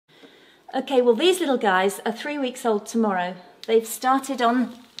Okay, well these little guys are 3 weeks old tomorrow. They've started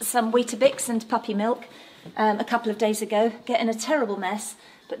on some weetabix and puppy milk a couple of days ago, getting a terrible mess,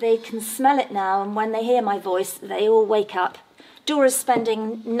 but they can smell it now, and when they hear my voice, they all wake up. Dora's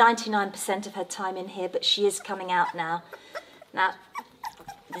spending 99% of her time in here, but she is coming out now. Now,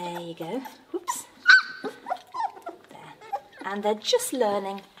 there you go. Whoops. There. And they're just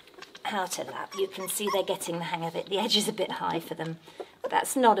learning how to lap. You can see they're getting the hang of it. The edge is a bit high for them. But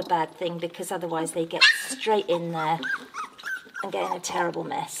that's not a bad thing, because otherwise they get straight in there and get in a terrible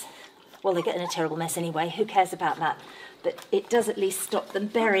mess. Well, they get in a terrible mess anyway. Who cares about that? But it does at least stop them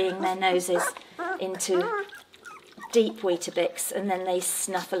burying their noses into deep weetabix, and then they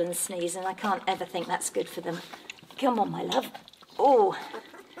snuffle and sneeze, and I can't ever think that's good for them. Come on, my love. Oh.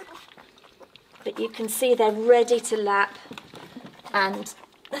 But you can see they're ready to lap, and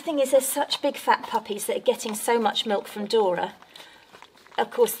the thing is, they're such big fat puppies that are getting so much milk from Dora.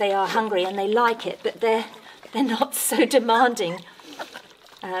 Of course they are hungry and they like it, but they're not so demanding.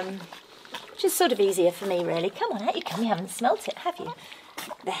 Which is sort of easier for me, really. Come on, out you come. You haven't smelt it, have you?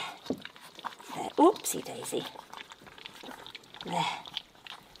 There. There. Oopsie daisy. There.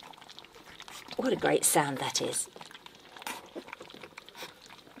 What a great sound that is.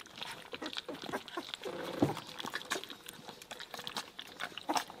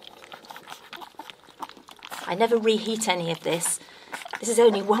 I never reheat any of this. This is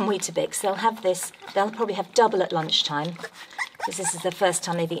only one weetabix. They'll have this, they'll probably have double at lunchtime, because this is the first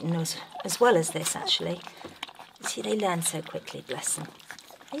time they've eaten as well as this, actually. You see, they learn so quickly, bless them.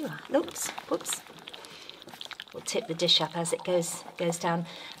 There you are. Oops, whoops. We'll tip the dish up as it goes down.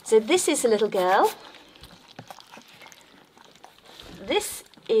 So this is a little girl. This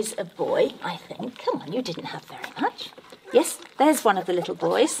is a boy, I think. Come on, you didn't have very much. Yes, there's one of the little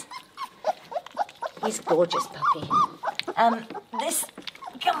boys. He's a gorgeous puppy. This,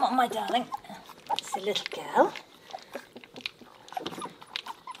 come on, my darling. It's a little girl.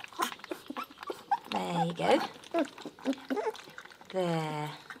 There you go.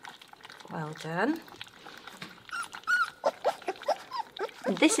 There. Well done.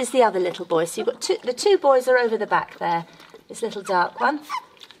 And this is the other little boy. So you've got the two boys are over the back there. This little dark one.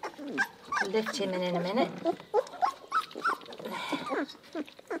 I'll lift him in a minute. There.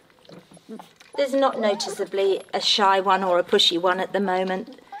 There's not noticeably a shy one or a pushy one at the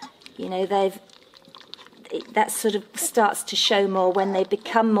moment. You know, that sort of starts to show more when they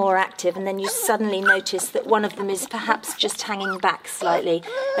become more active, and then you suddenly notice that one of them is perhaps just hanging back slightly.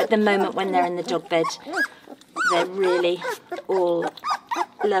 At the moment when they're in the dog bed, they're really all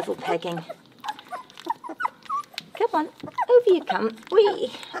level pegging. Come on, over you come.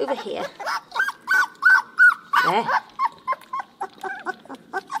 Wee, over here. There.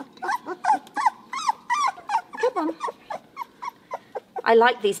 Come on. I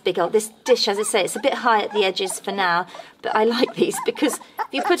like these big old, this dish, as I say, it's a bit high at the edges for now, but I like these because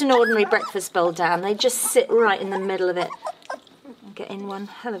if you put an ordinary breakfast bowl down, they just sit right in the middle of it and get in one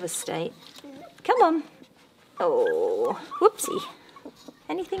hell of a state. Come on. Oh, whoopsie.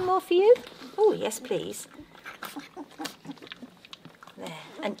 Anything more for you? Oh, yes, please. There.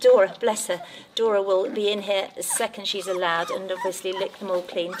 And Dora, bless her, Dora will be in here the second she's allowed and obviously lick them all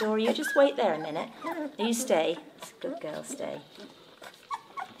clean. Dora, you just wait there a minute. You stay. It's a good girl, stay.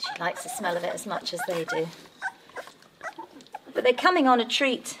 She likes the smell of it as much as they do. But they're coming on a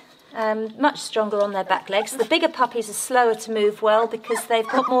treat, much stronger on their back legs. The bigger puppies are slower to move well because they've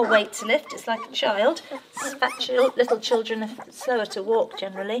got more weight to lift. It's like a child. Fat little children are slower to walk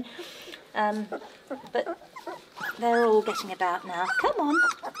generally. But they're all getting about now. Come on.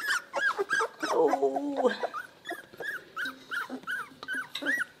 Oh.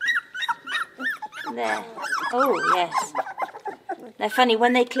 There. Oh, yes. They're funny,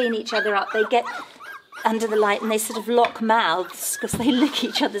 when they clean each other up, they get under the light and they sort of lock mouths because they lick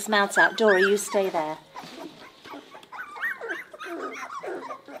each other's mouths out. Dora, you stay there.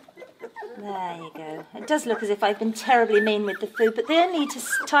 There you go. It does look as if I've been terribly mean with the food, but they only eat a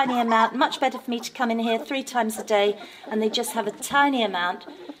tiny amount. Much better for me to come in here 3 times a day and they just have a tiny amount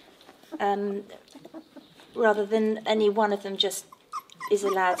rather than any one of them just is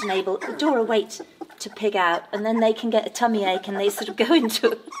allowed and able. Dora, wait to pig out, and then they can get a tummy ache and they sort of go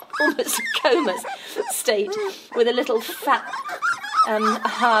into almost a coma state with a little fat,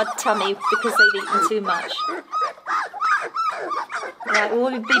 hard tummy because they've eaten too much. Right,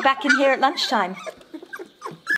 we'll be back in here at lunchtime.